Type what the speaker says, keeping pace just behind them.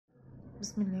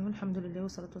بسم الله والحمد لله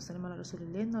والصلاة والسلام على رسول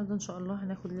الله. النهارده ان شاء الله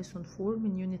هناخد lesson 4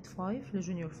 من يونت 5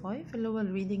 لجونيور 5 اللي هو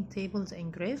ال reading tables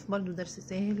and graph. برضو درس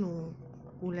سهل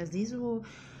ولذيذ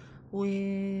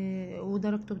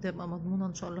ودرجته بتبقى مضمونة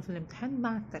ان شاء الله في الامتحان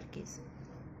مع التركيز.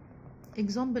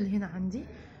 example هنا عندي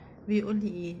بيقول لي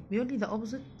ايه؟ بيقول لي the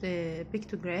opposite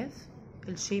pictograph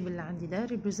الشيب اللي عندي ده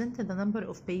represent the number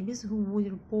of babies who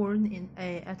were born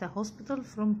at a hospital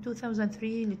from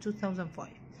 2003 ل 2005.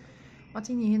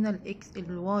 اعطيني هنا الاكس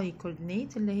الواي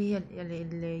coordinate اللي هي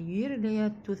اليير اللي هي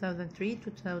 2003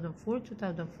 2004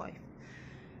 2005.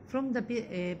 from the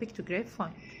pictograph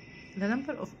find the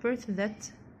number of births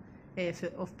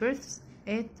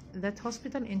at that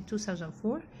hospital in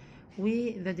 2004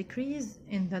 with the decrease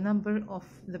in the number of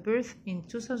the birth in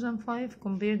 2005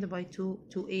 compared by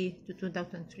 2A to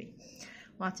 2003.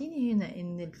 واعطيني هنا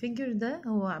ان الفيجر ده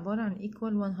هو عبارة عن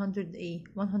equal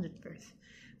 100 birth.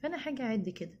 فانا حاجة اعد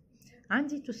كده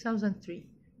عندي 2003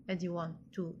 ادي 1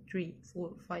 2 3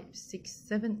 4 5 6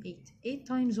 7 8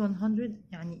 times 100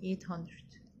 يعني 800.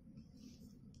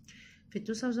 في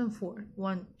 2004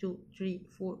 1 2 3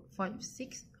 4 5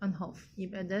 6 and half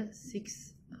يبقى ده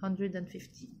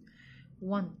 650.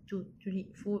 1 2 3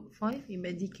 4 5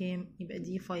 يبقى دي كام؟ يبقى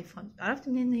دي 500. عرفت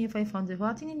منين ان هي 500؟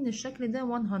 فاعطيني ان الشكل ده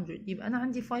 100 يبقى انا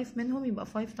عندي 5 منهم يبقى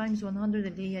 5 times 100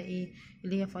 اللي هي ايه؟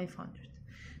 اللي هي 500.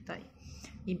 طيب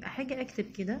يبقى حاجة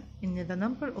اكتب كده ان the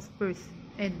number of birth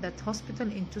at that hospital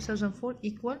in 2004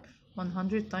 equal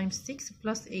 100 times 6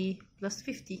 plus A plus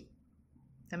 50.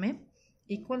 تمام؟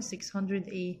 equal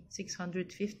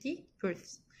 650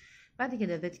 births. بعد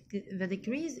كده the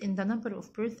decrease in the number of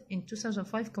birth in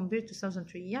 2005 compared to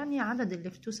 2003 يعني عدد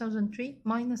اللي في 2003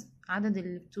 minus عدد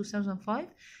اللي في 2005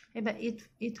 يبقى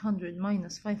 800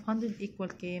 minus 500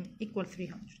 equal كام؟ equal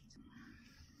 300.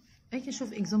 اجي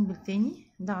اشوف example تاني.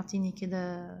 ده اعطيني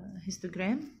كده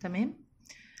histogram. تمام.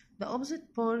 the opposite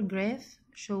bar graph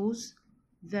shows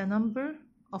the number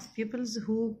of pupils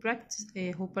who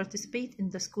participate in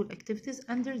the school activities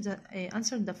under the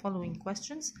answer the following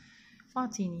questions.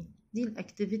 فاعطيني دي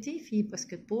الاكتيفيتي في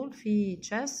باسكتبول في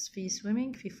chess في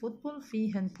swimming في football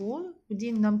في handball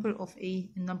ودي number of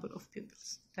number of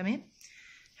pupils. تمام.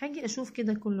 هاجي اشوف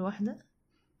كده كل واحدة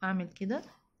اعمل كده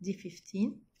دي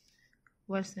 15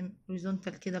 وارسم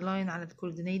horizontal كده لاين على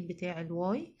الكوردينيت بتاع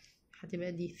الواي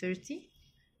هتبقى دي 30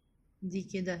 دي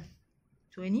كده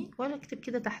 20 ولا اكتب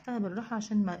كده تحتها بالراحة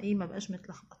عشان ما بقاش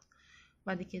متلخبط.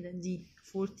 بعد كده دي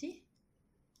 40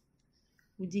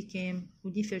 ودي كام؟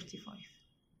 ودي 35.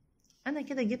 انا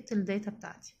كده جبت الداتا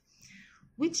بتاعتي.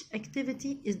 which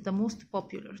activity is the most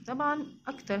popular؟ طبعا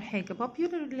اكتر حاجة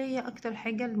popular اللي هي اكتر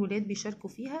حاجة الولاد بيشاركوا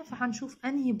فيها، فهنشوف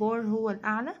انهي بار هو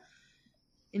الاعلى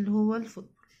اللي هو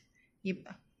الفوتبول.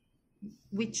 يبقى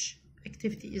which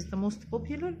activity is the most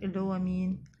popular اللي هو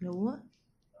مين؟ اللي هو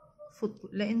فوتبول،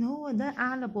 لان هو ده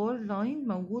اعلى بار لاين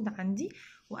موجود عندي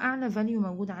واعلى value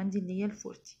موجود عندي اللي هي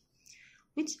 40.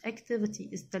 which activity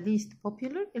is the least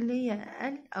popular اللي هي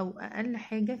اقل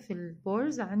حاجة في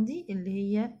البارز عندي اللي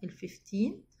هي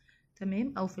 15.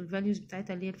 تمام. او في الفاليوز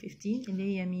بتاعتها اللي هي 15 اللي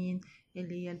هي مين؟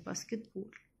 اللي هي الباسكت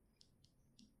بول.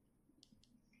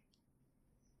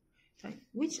 طيب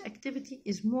which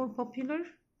activity is more popular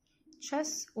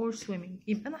chess or swimming؟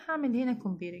 يبقى انا هعمل هنا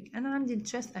comparing. انا عندي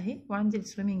التشيس اهي وعندي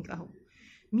السويمنج اهو.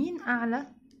 مين اعلى؟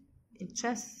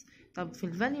 التشيس. طب في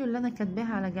الفاليو اللي انا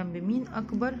كاتباها على جنب مين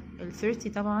اكبر؟ ال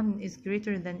 30 طبعا is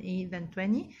greater than than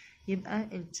 20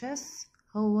 يبقى التشيس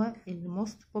هو ال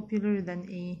most popular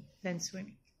than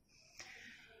swimming.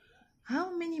 How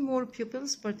many more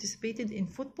pupils participated in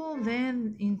football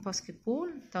than in basketball؟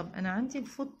 طب انا عندي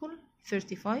الفوتبول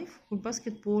 35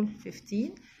 والباسكتبول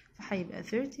 15 فهيبقى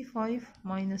 35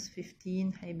 minus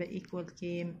 15 هيبقى equal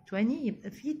كام؟ 20.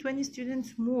 يبقى في 20 students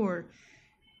more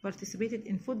participated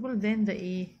in football than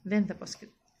the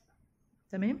basketball.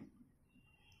 تمام.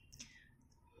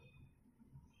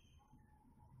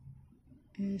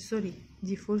 سوري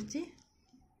دي 40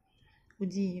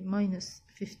 ودي minus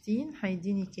 15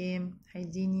 هيديني كام؟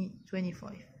 هيديني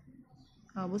 25.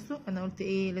 بصوا انا قلت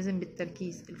ايه؟ لازم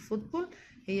بالتركيز. الفوتبول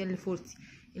هي اللي 40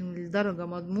 الدرجة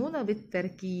مضمونة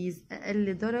بالتركيز.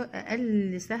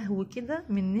 اقل سهو كده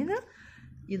مننا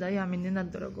يضيع مننا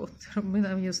الدرجات.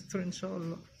 ربنا يستر ان شاء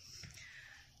الله.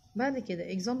 بعد كده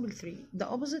example 3 the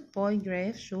opposite pie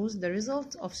graph shows the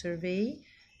result of survey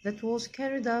that was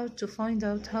carried out to find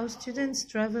out how students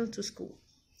travel to school.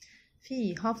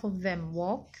 في half of them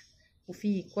walk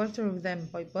وفي quarter of them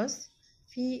by bus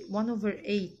في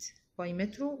 1/8 by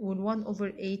metro و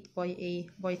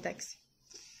 1/8 by taxi.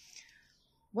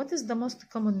 What is the most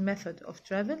common method of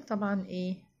travel؟ طبعا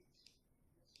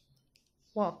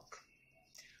walk.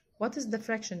 What is the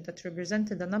fraction that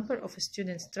represented the number of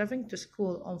students traveling to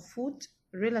school on foot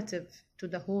relative to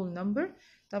the whole number؟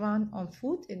 طبعا on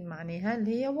foot معناها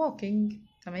اللي هي walking.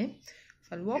 تمام.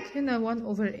 فالwalk هنا 1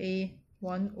 over A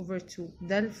 1 over 2.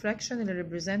 ده الفراكشن اللي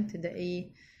represent the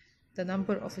A the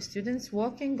number of students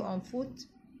walking on foot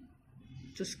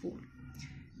to school.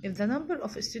 If the number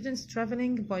of students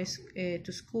traveling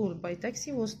to school by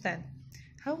taxi was 10,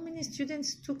 how many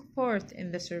students took part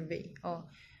in the survey؟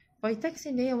 by taxi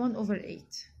اللي هي 1 over 8.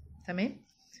 تمام.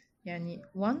 يعني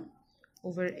 1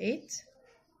 over 8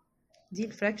 دي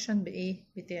الفراكشن بإيه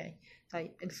بتاعي.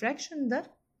 طيب الفراكشن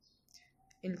ده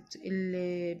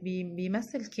اللي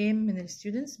بيمثل كام من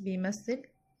الستودنتس؟ بيمثل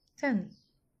 10.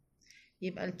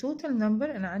 يبقى التوتال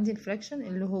نمبر أنا عندي الفراكشن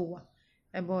اللي هو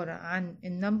عبارة عن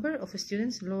number of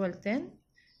students اللي هو 10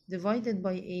 divided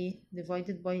by A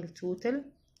divided by total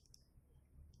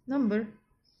number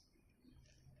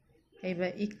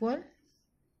هيبقى equal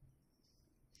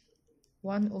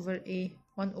 1 over A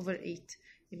 1 over 8.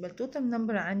 يبقى التوتال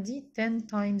نمبر عندي 10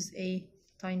 times A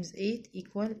times 8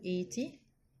 equal 80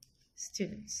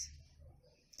 students.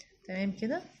 تمام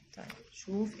كده. طيب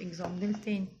شوف example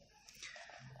تاني.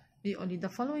 بيقول لي the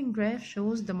following graph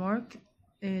shows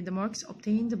the marks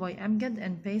obtained by Amjad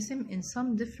and Basim in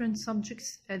some different subjects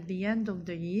at the end of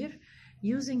the year.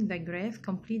 Using the graph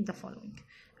complete the following.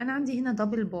 أنا عندي هنا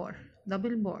double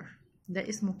bar ده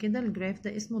اسمه كده، الجراف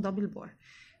ده اسمه double bar.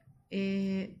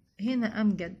 هنا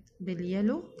أمجد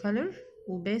باليلو color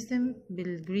وباسم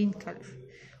بالجرين color.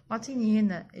 أعطيني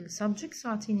هنا السبجكتس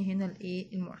وأعطيني هنا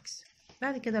الإيه الماركس.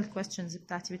 بعد كده الكويستشنز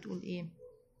بتاعتي بتقول إيه؟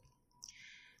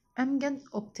 أمجد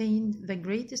obtained the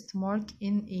greatest mark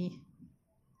in A.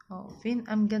 فين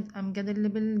أمجد اللي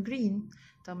بالجرين.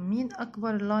 طب مين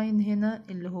أكبر لاين هنا؟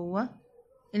 اللي هو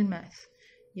الماث.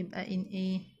 يبقى in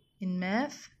A in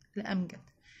math لأمجد.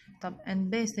 طب and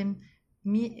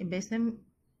باسم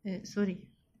سوري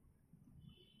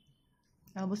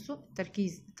بصوا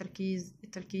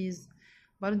التركيز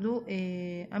برضو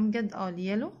أمجد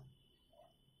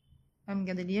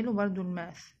اليلو برضو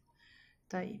الماث.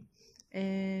 طيب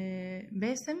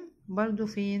باسم برضو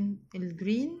فين؟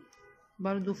 الجرين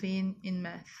برضو فين؟ in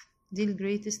math. دي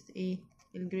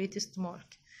الجريتست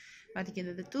مارك. بعد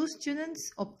كده the two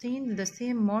students obtained the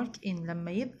same mark in.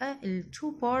 لما يبقى ال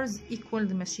two bars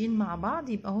equal ماشيين مع بعض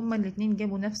يبقى هما الاتنين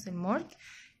جابوا نفس المارك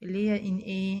اللي هي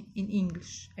in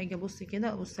English. اجي ابص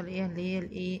كده ابص الاقيها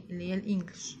اللي هي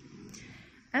الانجليش.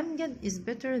 أمجد is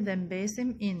better than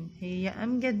باسم in. هي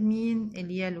أمجد مين؟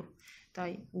 اليلو.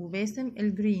 طيب وباسم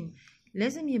الجرين.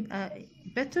 لازم يبقى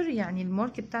better يعني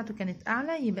المارك بتاعته كانت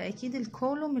أعلى، يبقى أكيد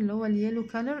الكولوم اللي هو اليلو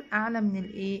color أعلى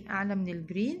من أعلى من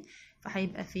الجرين،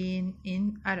 فهيبقى فين؟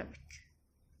 in Arabic.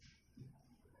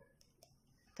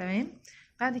 تمام.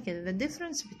 بعد كده the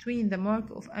difference between the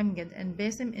mark of أمجد and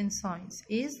باسم in science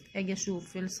is. أجي أشوف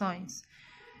في الساينس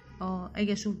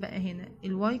أجي أشوف بقى هنا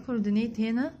الواي coordinate.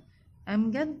 هنا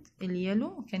أمجد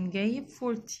اليلو كان جايب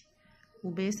 40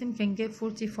 وباسم كان جايب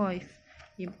 45.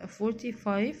 يبقى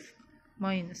 45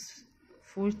 minus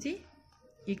 40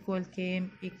 equal كام؟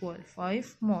 equal 5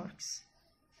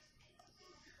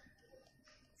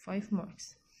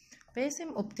 marks.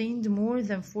 باسم obtained more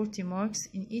than 40 marks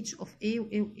in each of A و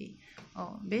A و A.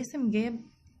 باسم جاب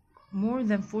more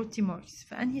than 40 marks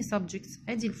في أنهي subjects؟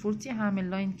 أدي ال 40 هعمل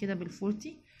لاين كده بال 40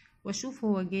 وأشوف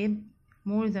هو جاب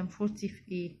more than 40 في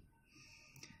A.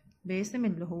 باسم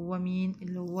اللي هو مين؟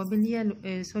 اللي هو باليلو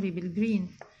بالجرين.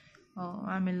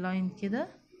 أعمل لاين كده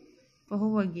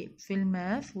فهو جاب في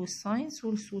الماث والساينس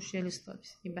والسوشيال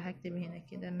ستاديز. يبقى هكتب هنا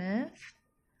كده ماث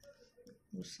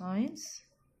وساينس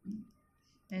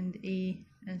and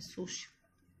social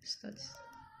studies.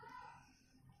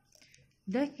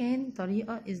 ده كان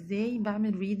طريقة ازاي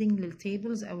بعمل reading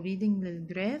للتيبلز او reading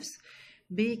للجرافس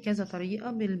بكذا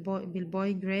طريقة،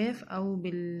 بالباي جراف او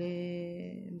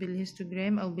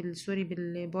بالهيستوجرام او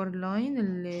بالبار لاين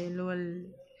اللي هو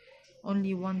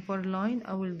only one bar line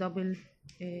او الدبل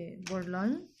bar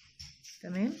line.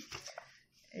 تمام.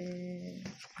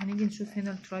 هنيجي نشوف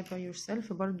هنا try by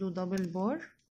yourself برضو double bar